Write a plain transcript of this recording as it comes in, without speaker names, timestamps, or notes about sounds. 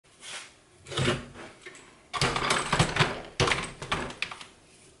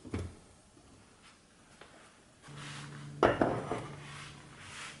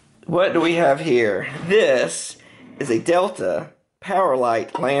What do we have here? This is a Delta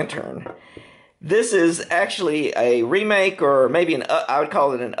Powerlite lantern. This is actually a remake, or maybe I would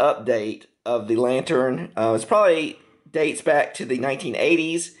call it an update of the lantern. It's probably dates back to the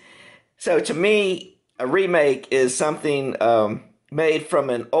 1980s. So to me, a remake is something made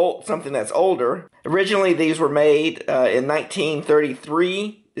from something that's older. Originally, these were made in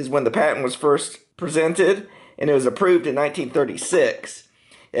 1933 is when the patent was first presented, and it was approved in 1936.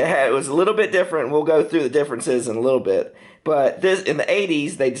 It was a little bit different. We'll go through the differences in a little bit. But this, in the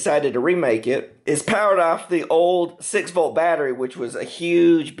 80s, they decided to remake it. It's powered off the old 6-volt battery, which was a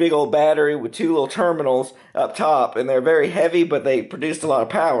huge, big old battery with 2 little terminals up top. And they're very heavy, but they produced a lot of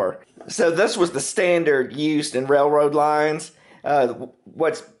power. So this was the standard used in railroad lines.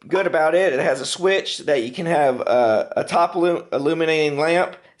 What's good about it, it has a switch that you can have a top illuminating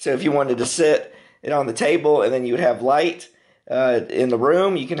lamp. So if you wanted to sit it on the table and then you would have light in the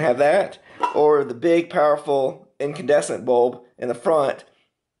room, you can have that. Or the big, powerful incandescent bulb in the front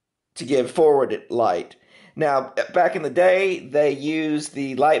to give forward light. Now, back in the day, they used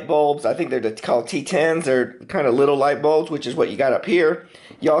the light bulbs. I think they're called T10s. They're kind of little light bulbs, which is what you got up here.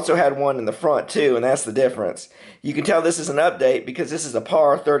 You also had one in the front, too, and that's the difference. You can tell this is an update because this is a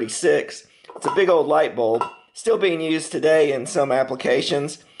PAR 36. It's a big old light bulb, still being used today in some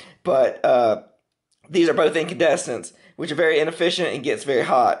applications, but these are both incandescents, which are very inefficient and gets very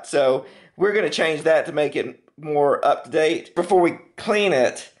hot. So we're going to change that to make it more up-to-date. Before we clean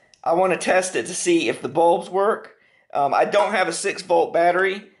it, I want to test it to see if the bulbs work. I don't have a 6-volt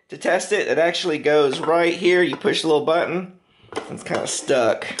battery to test it. It actually goes right here. You push the little button. It's kind of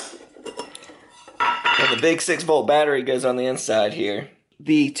stuck. And the big 6-volt battery goes on the inside here.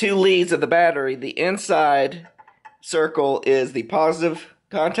 The 2 leads of the battery, the inside circle is the positive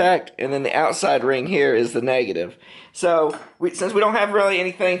contact, and then the outside ring here is the negative. So since we don't have really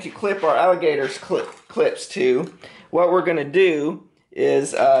anything to clip our alligator's clips to, what we're going to do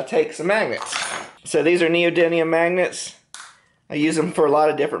is take some magnets. So these are neodymium magnets. I use them for a lot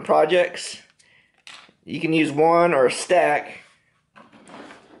of different projects. You can use one or a stack,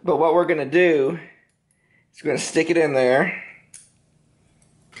 but what we're going to do is we're going to stick it in there.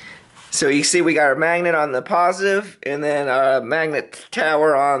 So you see we got our magnet on the positive and then our magnet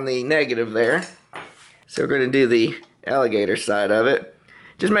tower on the negative there. So we're going to do the alligator side of it.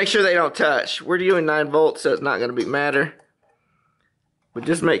 Just make sure they don't touch. We're doing 9 volts, so it's not going to matter. But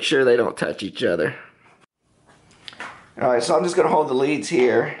just make sure they don't touch each other. Alright, so I'm just going to hold the leads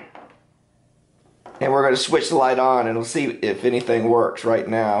here. And we're going to switch the light on and we'll see if anything works right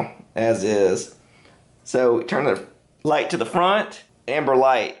now, as is. So turn the light to the front. Amber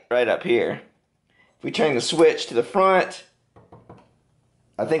light right up here. If we turn the switch to the front,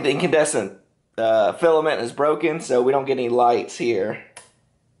 I think the incandescent filament is broken, so we don't get any lights here.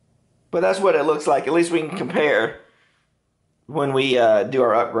 But that's what it looks like. At least we can compare when we do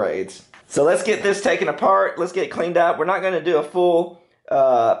our upgrades. So let's get this taken apart. Let's get it cleaned up. We're not going to do a full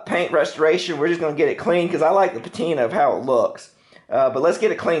paint restoration. We're just going to get it clean because I like the patina of how it looks. But let's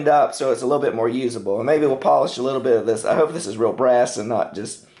get it cleaned up so it's a little bit more usable. And maybe we'll polish a little bit of this. I hope this is real brass and not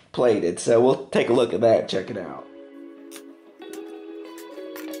just plated. So we'll take a look at that and check it out.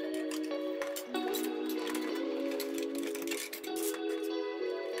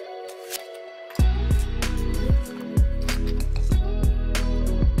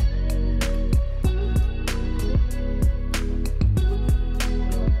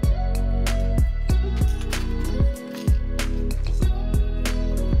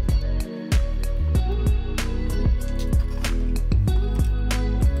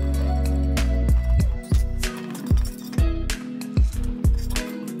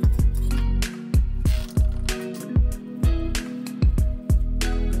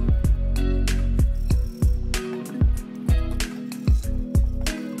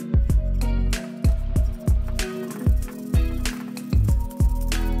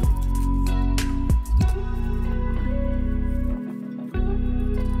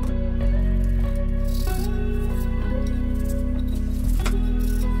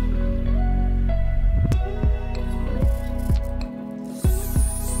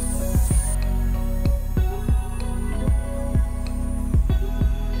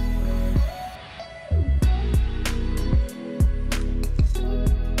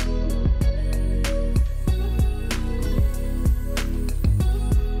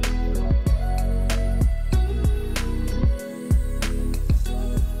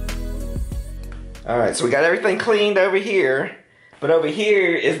 Alright, so we got everything cleaned over here, but over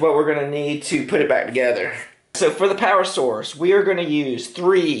here is what we're going to need to put it back together. So for the power source, we are going to use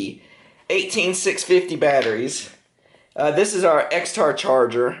 3 18650 batteries. This is our X-Tar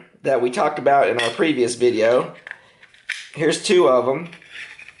charger. that we talked about in our previous video. Here's 2 of them.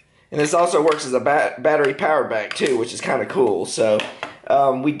 And this also works as a battery power bank too, which is kind of cool. So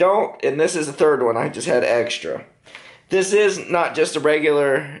we don't, and this is the 3rd one I just had extra. This is not just a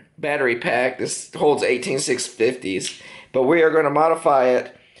regular battery pack. This holds 18650s, but we are going to modify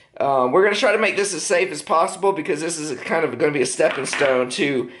it. We're going to try to make this as safe as possible because this is kind of going to be a stepping stone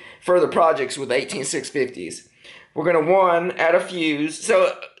to further projects with 18650s. We're going to, 1, add a fuse.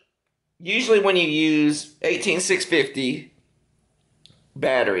 So usually when you use 18650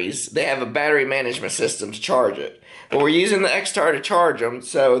 batteries, they have a battery management system to charge it. But we're using the X-Tar to charge them,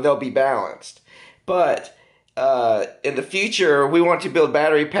 so they'll be balanced. But in the future, we want to build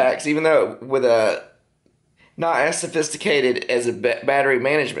battery packs, even though with a not as sophisticated as a battery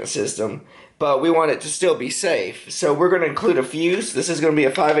management system, but we want it to still be safe. So we're going to include a fuse. This is going to be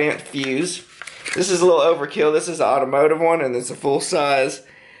a 5-amp fuse. This is a little overkill. This is an automotive one, and it's a full-size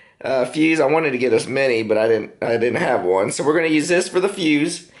fuse. I wanted to get as many, but I didn't have one. So we're going to use this for the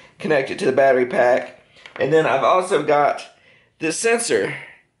fuse, connect it to the battery pack. And then I've also got this sensor.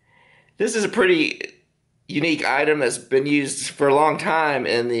 This is a pretty unique item that's been used for a long time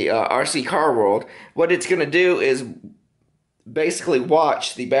in the RC car world. What it's going to do is basically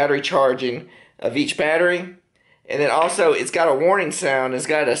watch the battery charging of each battery. And then also it's got a warning sound. It's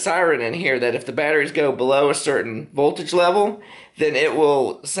got a siren in here that if the batteries go below a certain voltage level, then it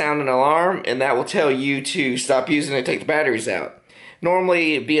will sound an alarm, and that will tell you to stop using it and take the batteries out.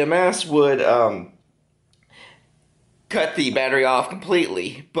 Normally BMS would cut the battery off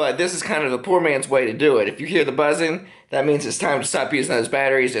completely, but this is kind of the poor man's way to do it. If you hear the buzzing, that means it's time to stop using those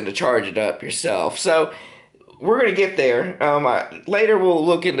batteries and to charge it up yourself. So we're going to get there. Later we'll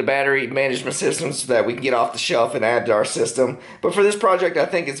look into battery management systems so that we can get off the shelf and add to our system. But for this project, I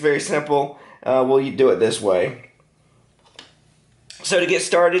think it's very simple. We'll do it this way. So to get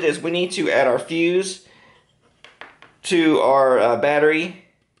started is we need to add our fuse to our battery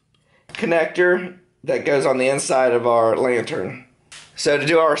connector that goes on the inside of our lantern. So to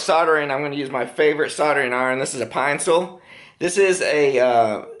do our soldering, I'm going to use my favorite soldering iron. This is a Pine-Sol. This is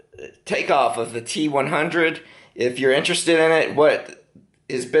a takeoff of the T100. If you're interested in it, what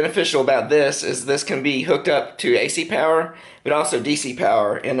is beneficial about this is this can be hooked up to AC power, but also DC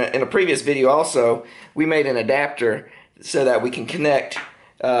power. In a previous video also, we made an adapter so that we can connect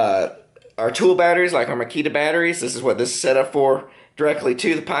our tool batteries, like our Makita batteries. This is what this is set up for, directly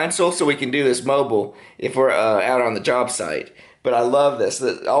to the Pine-Sol, so we can do this mobile if we're out on the job site. But I love this.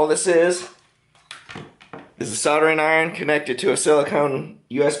 All this is a soldering iron connected to a silicone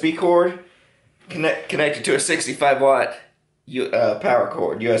USB cord, connected to a 65-watt power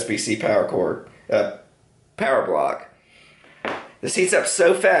cord, USB-C power cord, power block. This heats up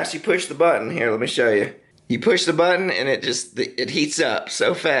so fast. You push the button. Here, let me show you. You push the button and it heats up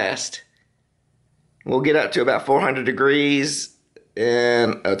so fast. We'll get up to about 400 degrees,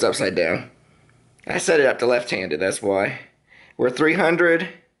 and oh, it's upside down. I set it up to left-handed, that's why. We're at 300,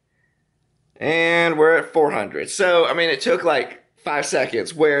 and we're at 400. So, I mean, it took like 5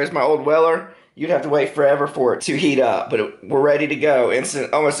 seconds, whereas my old Weller, you'd have to wait forever for it to heat up, but we're ready to go.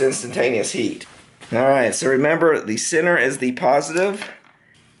 Almost instantaneous heat. Alright, so remember, the center is the positive.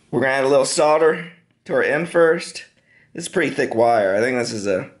 We're going to add a little solder to our end first. This is pretty thick wire. I think this is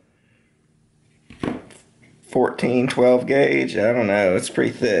a 14, 12 gauge. I don't know. It's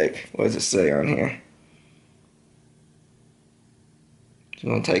pretty thick. What does it say on here? It's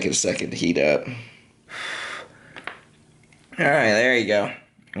going to take it a second to heat up. Alright, there you go.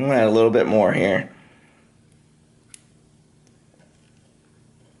 I'm going to add a little bit more here.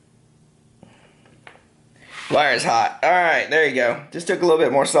 Wire is hot. Alright, there you go. Just took a little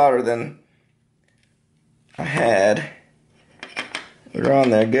bit more solder than I had. We're on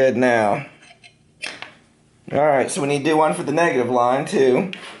there good now. Alright, so we need to do one for the negative line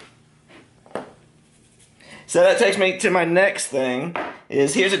too. So that takes me to my next thing.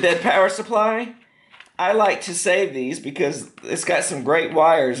 Here's a dead power supply. I like to save these because it's got some great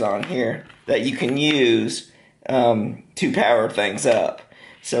wires on here that you can use to power things up.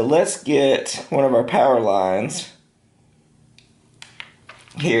 So let's get one of our power lines.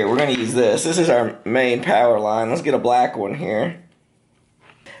 Here, we're going to use this. This is our main power line. Let's get a black one here.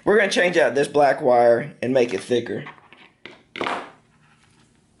 We're going to change out this black wire and make it thicker.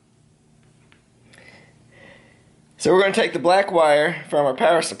 So we're going to take the black wire from our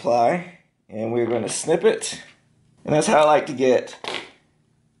power supply and we're going to snip it. And that's how I like to get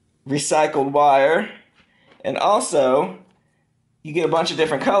recycled wire. And also, you get a bunch of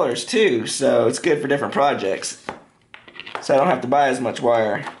different colors too, so it's good for different projects. So I don't have to buy as much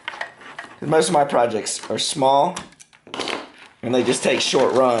wire. Most of my projects are small. and they just take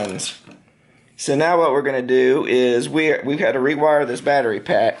short runs. So now what we're going to do is we've had to rewire this battery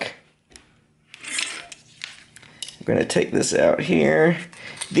pack. I'm going to take this out here.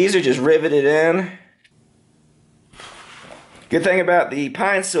 These are just riveted in. Good thing about the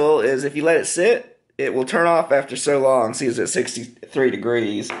pine sol is if you let it sit, it will turn off after so long. See, it's at 63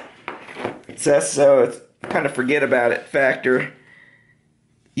 degrees. So it's kind of forget about it factor.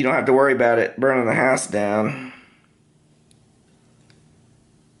 You don't have to worry about it burning the house down.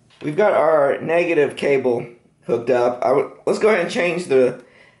 We've got our negative cable hooked up. Let's go ahead and change the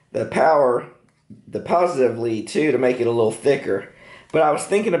power, the positive lead too, to make it a little thicker. But I was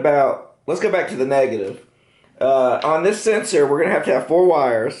thinking about, let's go back to the negative. On this sensor, we're going to have 4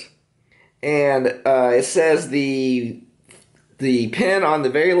 wires. And it says the pin on the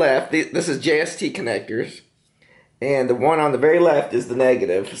very left, this is JST connectors. And the one on the very left is the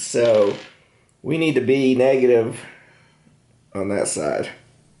negative. So we need to be negative on that side.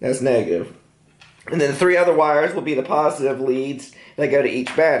 That's negative. And then the 3 other wires will be the positive leads that go to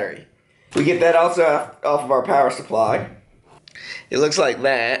each battery. We get that also off of our power supply. It looks like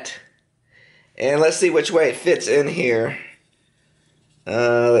that. And let's see which way it fits in here.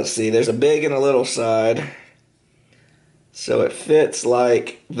 Let's see, there's a big and a little side. So it fits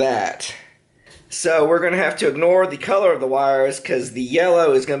like that. So we're going to have to ignore the color of the wires because the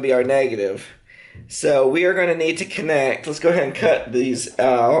yellow is going to be our negative. So we are going to need to connect. Let's go ahead and cut these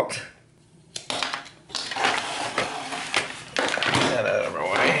out. Get that out of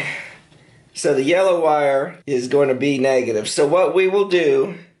our way. So the yellow wire is going to be negative. So what we will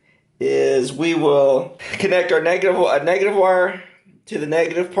do is we will connect a negative wire to the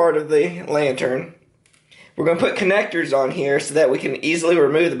negative part of the lantern. We're going to put connectors on here so that we can easily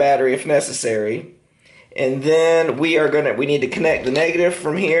remove the battery if necessary. And then we need to connect the negative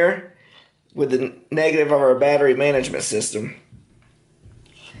from here with the negative of our battery management system.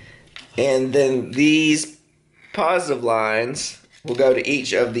 And then these positive lines will go to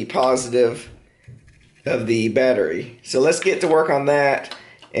each of the positive of the battery. So let's get to work on that,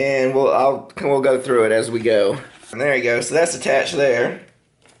 and we'll go through it as we go. And there you go. So that's attached there.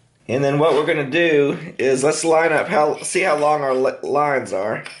 And then what we're going to do is let's line up see how long our lines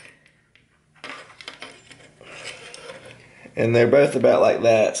are. And they're both about like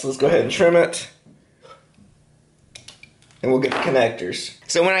that. So let's go ahead and trim it. And we'll get the connectors.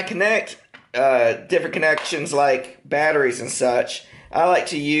 So when I connect different connections like batteries and such, I like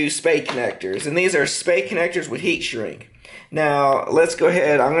to use spade connectors. And these are spade connectors with heat shrink. Now let's go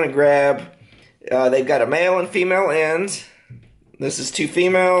ahead. I'm going to grab, they've got a male and female ends. This is 2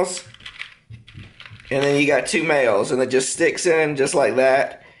 females. And then you got 2 males. And it just sticks in just like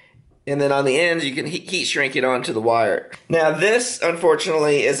that. And then on the ends, you can heat shrink it onto the wire. Now this,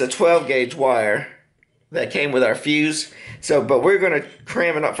 unfortunately, is a 12 gauge wire that came with our fuse. So, but we're going to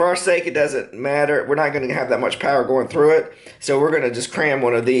cram it up. For our sake, it doesn't matter. We're not going to have that much power going through it. So we're going to just cram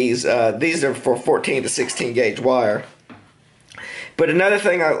one of these. These are for 14 to 16 gauge wire. But another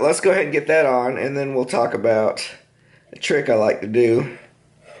thing, let's go ahead and get that on, and then we'll talk about a trick I like to do.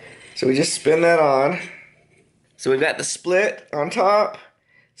 So we just spin that on. So we've got the split on top.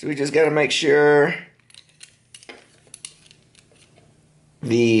 So we just got to make sure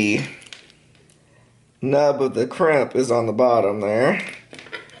the nub of the crimp is on the bottom there.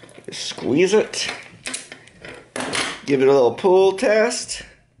 Just squeeze it. Give it a little pull test.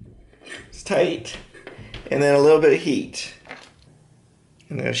 It's tight. And then a little bit of heat.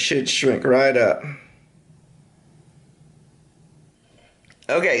 And it should shrink right up.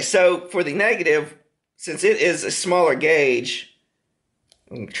 Okay, so for the negative, since it is a smaller gauge,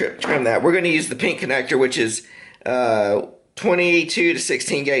 trim that. We're going to use the pink connector, which is 22 to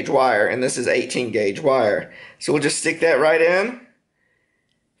 16 gauge wire, and this is 18 gauge wire. So we'll just stick that right in,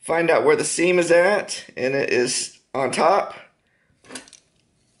 find out where the seam is at, and it is on top.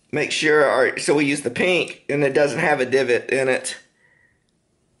 Make sure, so we use the pink, and it doesn't have a divot in it.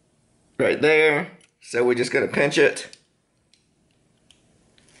 Right there. So we're just going to pinch it.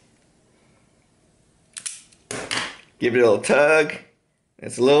 Give it a little tug.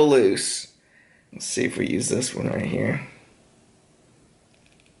 It's a little loose. Let's see if we use this one right here.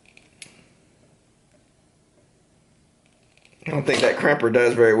 I don't think that crimper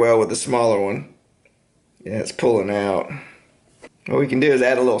does very well with the smaller one. Yeah, it's pulling out. What we can do is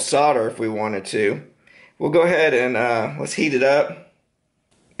add a little solder if we wanted to. We'll go ahead and let's heat it up.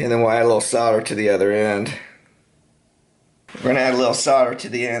 And then we'll add a little solder to the other end. We're going to add a little solder to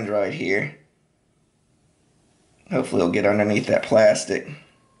the end right here. Hopefully it'll get underneath that plastic.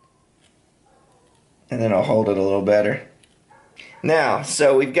 And then I'll hold it a little better. Now,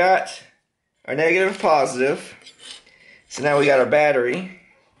 so we've got our negative and positive. So now we got our battery.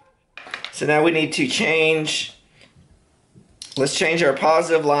 So now we need to change, let's change our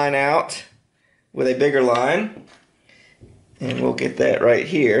positive line out with a bigger line. And we'll get that right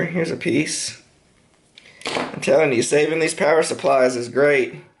here. Here's a piece. I'm telling you, saving these power supplies is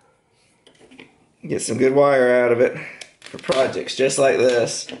great. Get some good wire out of it for projects just like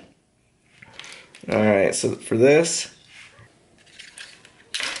this. Alright, so for this,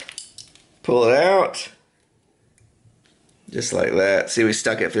 pull it out. Just like that. See, we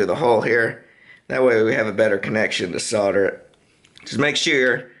stuck it through the hole here. That way we have a better connection to solder it. Just make sure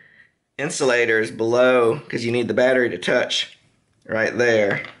your insulator is below, because you need the battery to touch right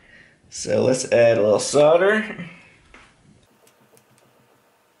there. So let's add a little solder.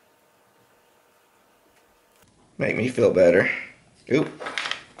 Make me feel better. Oop.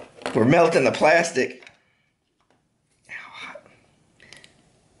 We're melting the plastic.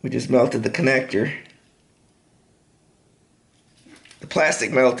 We just melted the connector. The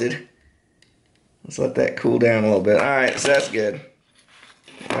plastic melted. Let's let that cool down a little bit. Alright, so that's good.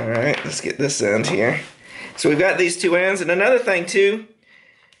 Alright, let's get this end here. So we've got these two ends, and another thing too,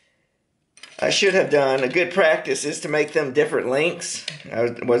 I should have done, a good practice is to make them different lengths.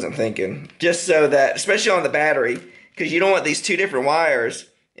 I wasn't thinking. Just so that, especially on the battery, because you don't want these two different wires,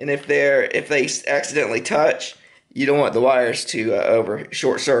 and if they accidentally touch, you don't want the wires to over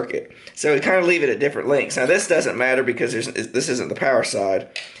short circuit. So we kind of leave it at different lengths. Now this doesn't matter because this isn't the power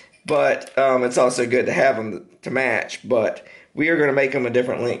side, but it's also good to have them to match. But we are going to make them a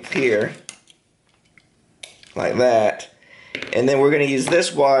different length here, like that. And then we're going to use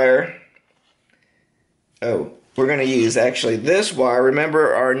this wire. Oh, we're going to use actually this wire.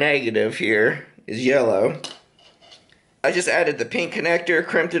 Remember our negative here is yellow. I just added the pink connector,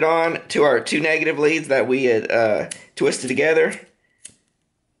 crimped it on to our two negative leads that we had twisted together.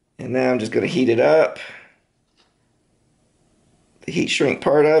 And now I'm just going to heat it up. The heat shrink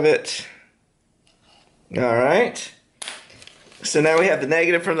part of it. Alright. So now we have the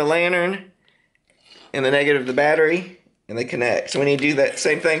negative from the lantern and the negative of the battery, and they connect. So we need to do that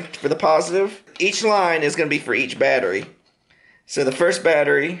same thing for the positive. Each line is going to be for each battery. So the first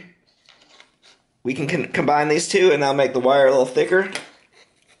battery, we can combine these two, and I'll make the wire a little thicker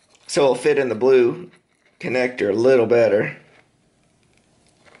so it'll fit in the blue connector a little better.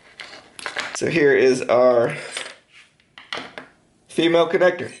 So here is our female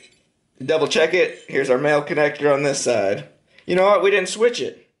connector. Double check it. Here's our male connector on this side. You know what? We didn't switch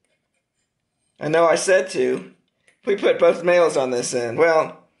it. I know I said to. We put both males on this end.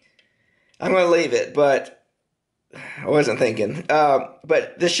 Well, I'm going to leave it, but I wasn't thinking.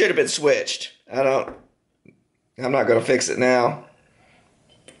 But this should have been switched. I'm not going to fix it now.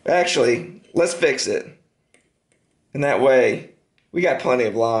 Actually, let's fix it. And that way, we got plenty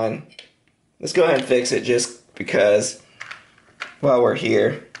of line. Let's go ahead and fix it just because while we're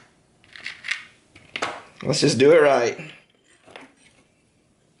here. Let's just do it right.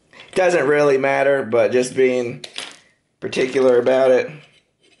 Doesn't really matter, but just being particular about it,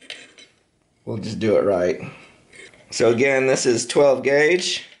 we'll just do it right. So again, this is 12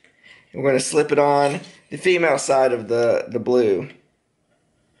 gauge. We're going to slip it on the female side of the blue.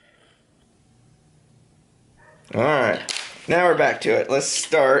 Alright, now we're back to it. Let's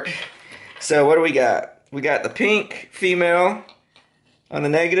start. So what do we got? We got the pink female on the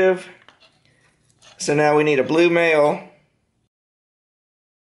negative. So now we need a blue male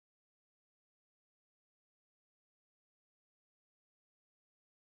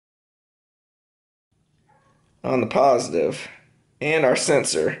on the positive, and our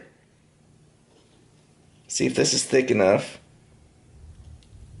sensor. See if this is thick enough.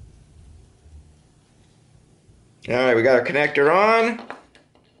 Alright, we got our connector on.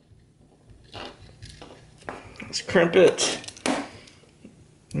 Let's crimp it.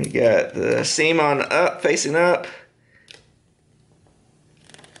 We got the seam on up, facing up.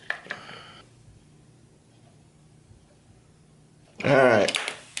 Alright,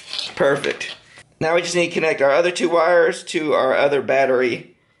 perfect. Now we just need to connect our other two wires to our other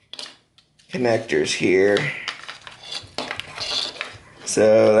battery connectors here.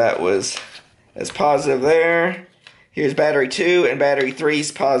 So that's positive there. Here's battery 2 and battery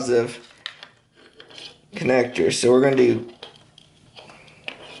 3's positive connectors. So we're going to do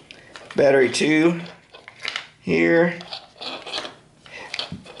battery 2 here,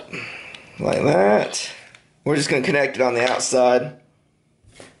 like that. We're just going to connect it on the outside.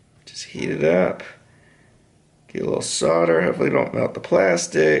 Just heat it up. Get a little solder. Hopefully don't melt the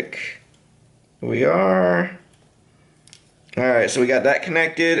plastic. We are. Alright, so we got that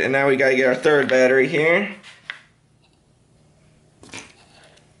connected, and now we got to get our third battery here.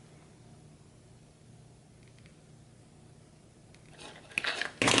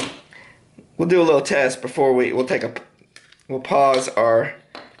 we'll do a little test before we'll pause our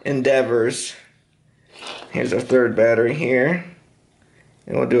endeavors. Here's our third battery here,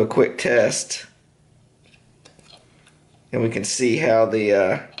 and we'll do a quick test, and we can see how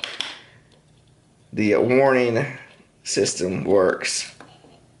the warning system works.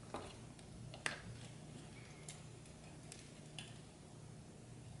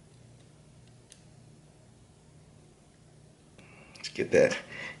 Let's get that.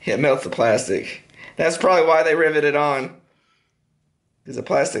 Yeah, it melts the plastic. That's probably why they rivet it on, because the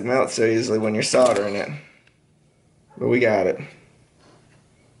plastic melts so easily when you're soldering it. But we got it.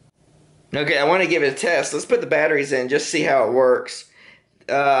 Okay, I want to give it a test. Let's put the batteries in, just see how it works.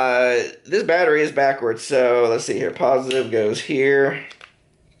 This battery is backwards, so let's see here. Positive goes here.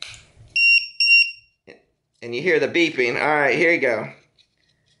 And you hear the beeping. Alright, here you go.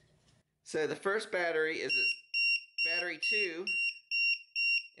 So the first battery is battery 2,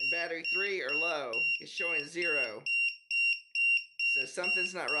 and battery 3 are low. It's showing 0. So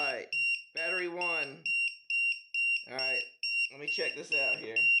something's not right. Battery 1. Alright, let me check this out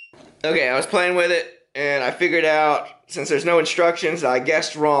here. Okay, I was playing with it, and I figured out, since there's no instructions, I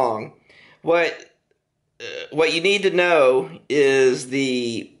guessed wrong. What you need to know is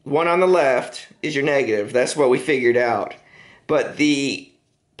the one on the left is your negative. That's what we figured out. But the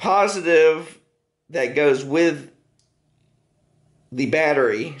positive that goes with the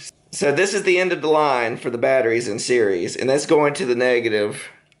battery, so this is the end of the line for the batteries in series, and that's going to the negative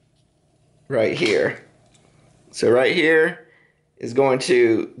right here. So right here is going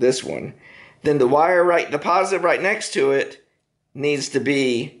to this one. Then the wire the positive right next to it needs to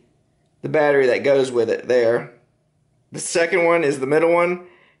be the battery that goes with it there. The second one is the middle one,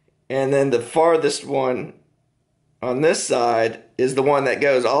 and then the farthest one on this side is the one that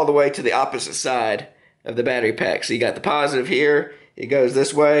goes all the way to the opposite side of the battery pack. So you got the positive here, it goes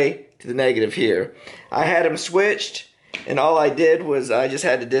this way to the negative here. I had them switched, and all I did was I just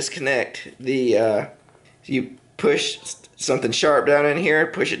had to disconnect the you push something sharp down in here,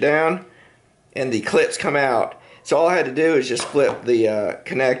 push it down, and the clips come out. So all I had to do is just flip the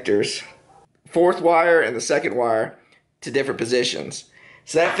connectors, fourth wire and the second wire, to different positions.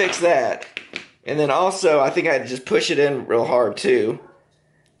 So that fixed that. And then also I think I had to just push it in real hard too.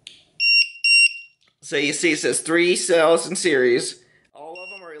 So you see it says 3 cells in series. All of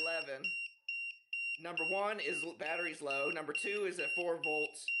them are 11. Number 1 is battery's low. Number 2 is at 4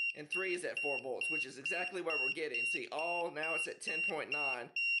 volts. And 3 is at 4 volts, which is exactly what we're getting. See, now it's at 10.9,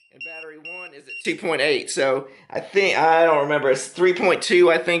 and battery 1 is at 2.8. So I don't remember, it's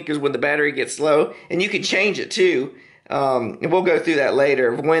 3.2, I think, is when the battery gets low. And you can change it too. And we'll go through that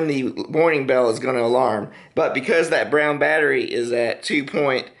later, when the warning bell is going to alarm. But because that brown battery is at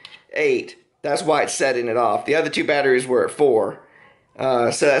 2.8, that's why it's setting it off. The other 2 batteries were at 4.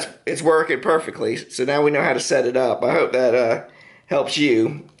 So it's working perfectly. So now we know how to set it up. I hope that helps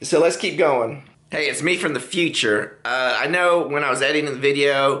you. So let's keep going. Hey, it's me from the future. I know when I was editing the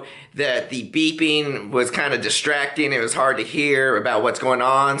video that the beeping was kind of distracting. It was hard to hear about what's going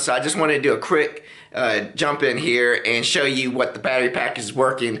on. So I just wanted to do a quick jump in here and show you what the battery pack is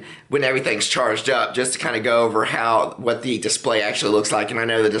working when everything's charged up, just to kind of go over what the display actually looks like. And I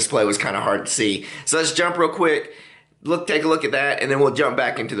know the display was kind of hard to see. So let's jump real quick, take a look at that, and then we'll jump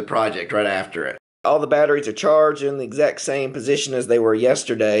back into the project right after it. All the batteries are charged in the exact same position as they were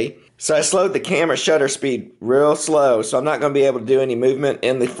yesterday. So I slowed the camera shutter speed real slow, so I'm not going to be able to do any movement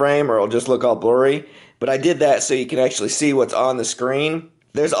in the frame or it'll just look all blurry. But I did that so you can actually see what's on the screen.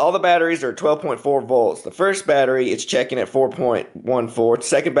 All the batteries are 12.4 volts. The first battery is checking at 4.14. The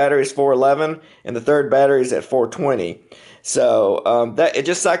second battery is 411, and the third battery is at 420. So it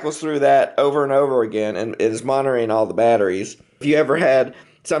just cycles through that over and over again, and it is monitoring all the batteries. If you ever had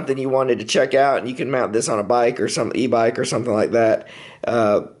something you wanted to check out, and you can mount this on a bike or some e-bike or something like that,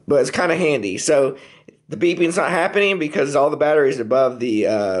 but it's kind of handy. So the beeping's not happening because all the batteries are above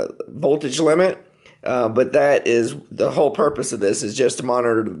the voltage limit, but that is the whole purpose of this, is just to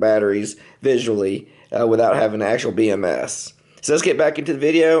monitor the batteries visually without having actual BMS. So let's get back into the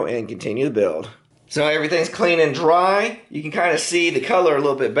video and continue the build. So everything's clean and dry. You can kind of see the color a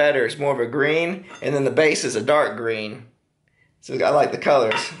little bit better. It's more of a green, and then the base is a dark green. So I like the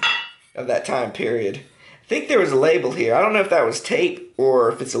colors of that time period. I think there was a label here. I don't know if that was tape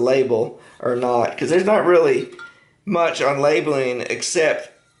or if it's a label or not, because there's not really much on labeling except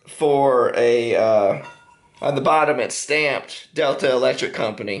for on the bottom it's stamped Delta Electric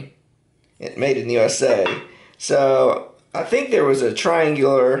Company. It made in the USA. So I think there was a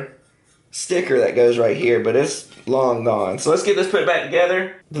triangular sticker that goes right here, but it's long gone. So let's get this put back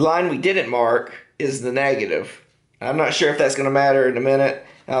together. The line we didn't mark is the negative. I'm not sure if that's going to matter in a minute.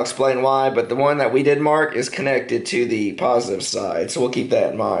 I'll explain why, but the one that we did mark is connected to the positive side, so we'll keep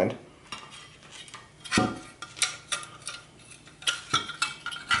that in mind.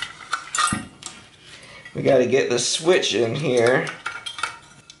 We got to get the switch in here,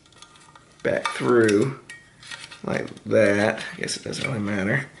 back through like that. I guess it doesn't really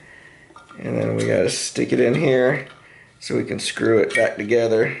matter. And then we got to stick it in here so we can screw it back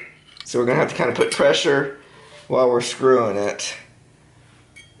together. So we're going to have to kind of put pressure while we're screwing it.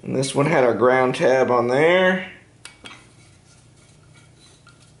 And this one had our ground tab on there.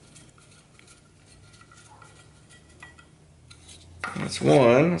 That's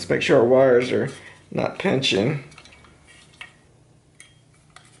one. Let's make sure our wires are not pinching.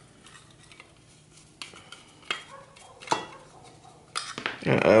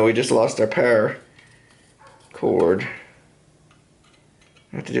 Uh-oh, we just lost our power cord.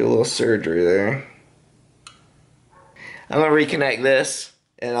 I have to do a little surgery there. I'm going to reconnect this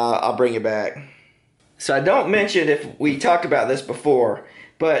and I'll bring it back. So I don't mention if we talked about this before,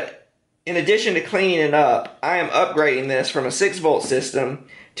 but in addition to cleaning it up, I am upgrading this from a 6-volt system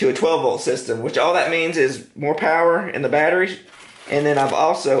to a 12-volt system, which all that means is more power in the batteries. And then I've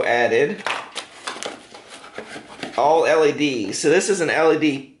also added all LEDs. So this is an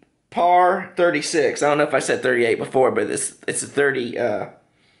LED PAR 36. I don't know if I said 38 before, but it's a 30.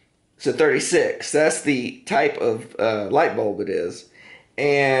 It's a 36. That's the type of light bulb it is,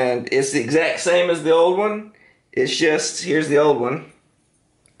 and it's the exact same as the old one. It's just, here's the old one.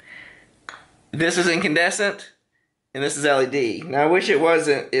 This is incandescent, and this is LED. Now I wish it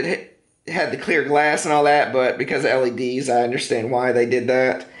wasn't. It had the clear glass and all that, but because of LEDs, I understand why they did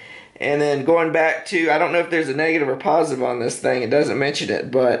that. And then going back to, I don't know if there's a negative or positive on this thing. It doesn't mention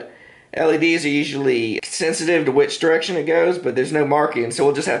it, but LEDs are usually sensitive to which direction it goes, but there's no marking, so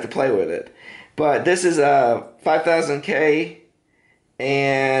we'll just have to play with it. But this is a 5000K,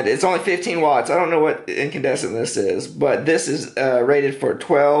 and it's only 15 watts. I don't know what incandescent this is, but this is rated for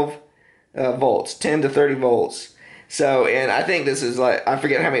 12 volts, 10 to 30 volts. So, and I think this is like, I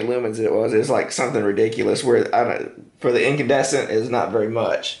forget how many lumens it was. It's like something ridiculous where for the incandescent is not very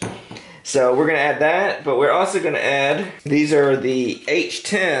much. So we're going to add that, but we're also going to add, these are the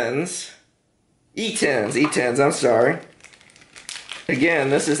E10s, I'm sorry.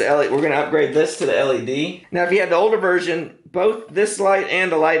 Again, this is LED. We're going to upgrade this to the LED. Now if you had the older version, both this light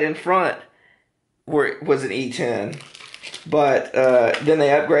and the light in front was an E10. But then they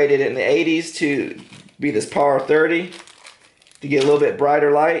upgraded it in the 80s to be this PAR 30 to get a little bit brighter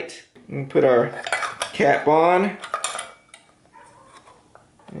light. And put our cap on.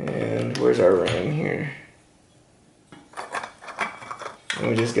 And where's our ring here? And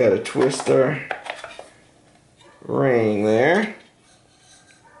we just got to twist our ring there.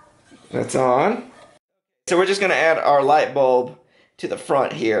 That's on. So we're just going to add our light bulb to the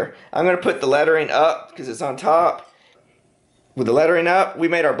front here. I'm going to put the lettering up because it's on top. With the lettering up, we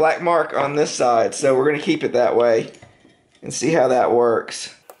made our black mark on this side, so we're going to keep it that way and see how that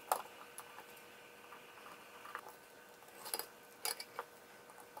works.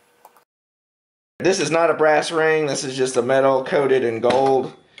 This is not a brass ring, this is just a metal coated in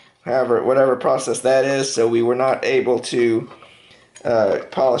gold, however, whatever process that is, so we were not able to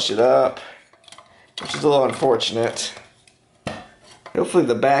polish it up, which is a little unfortunate. Hopefully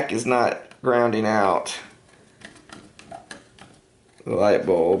the back is not grounding out the light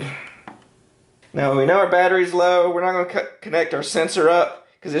bulb. Now we know our battery's low. We're not going to connect our sensor up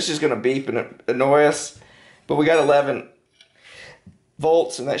because it's just going to beep and annoy us. But we got 11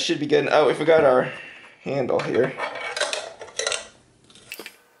 volts and that should be good. Oh, we forgot our handle here.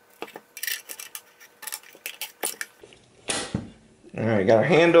 Alright, got our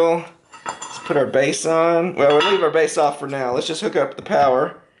handle. Let's put our base on. Well, we'll leave our base off for now. Let's just hook up the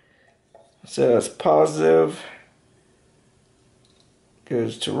power. So it's positive.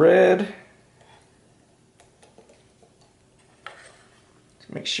 Goes to red.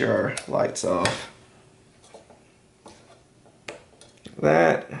 Make sure our light's off.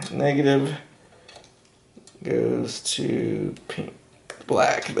 That negative goes to pink,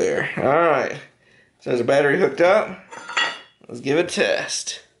 black there. Alright, so there's a battery hooked up. Let's give it a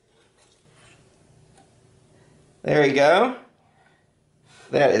test. There you go.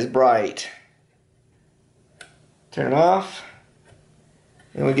 That is bright. Turn it off.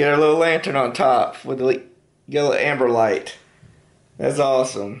 And we get our little lantern on top with the yellow amber light. That's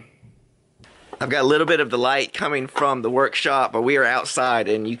awesome. I've got a little bit of the light coming from the workshop, but we are outside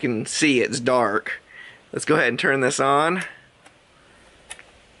and you can see it's dark. Let's go ahead and turn this on.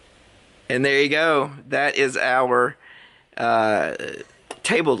 And there you go. That is our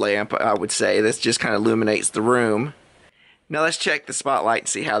table lamp, I would say. This just kind of illuminates the room. Now let's check the spotlight and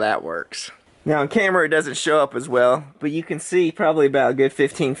see how that works. Now on camera it doesn't show up as well, but you can see probably about a good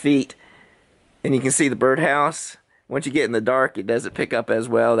 15 feet, and you can see the birdhouse. Once you get in the dark, it doesn't pick up as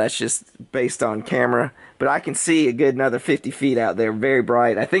well. That's just based on camera. But I can see a good another 50 feet out there, very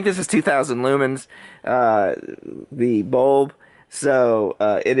bright. I think this is 2,000 lumens, the bulb. So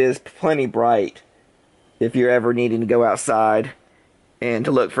it is plenty bright if you're ever needing to go outside and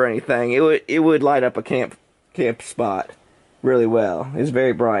to look for anything. It would light up a camp spot really well. It's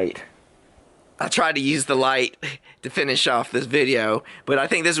very bright. I tried to use the light to finish off this video, but I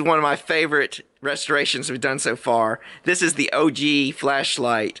think this is one of my favorite restorations we've done so far. This is the OG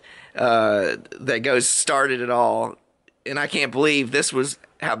flashlight that started it all, and I can't believe this was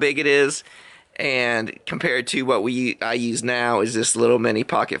how big it is, and compared to what I use now is this little mini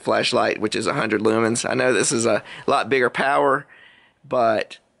pocket flashlight, which is 100 lumens. I know this is a lot bigger power,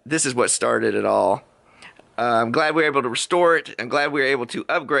 but this is what started it all. I'm glad we were able to restore it. I'm glad we were able to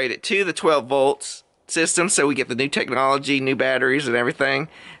upgrade it to the 12 volts system, so we get the new technology, new batteries and everything,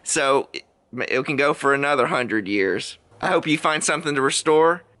 so it can go for another 100 years. I hope you find something to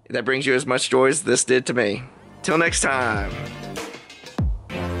restore that brings you as much joy as this did to me. Till next time.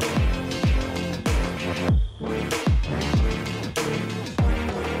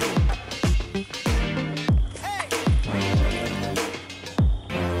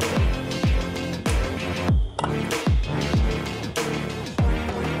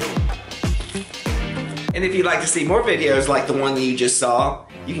 And if you'd like to see more videos like the one that you just saw,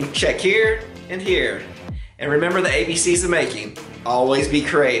 you can check here and here. And remember the ABCs of making. Always be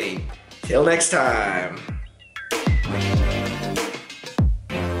creating. Till next time.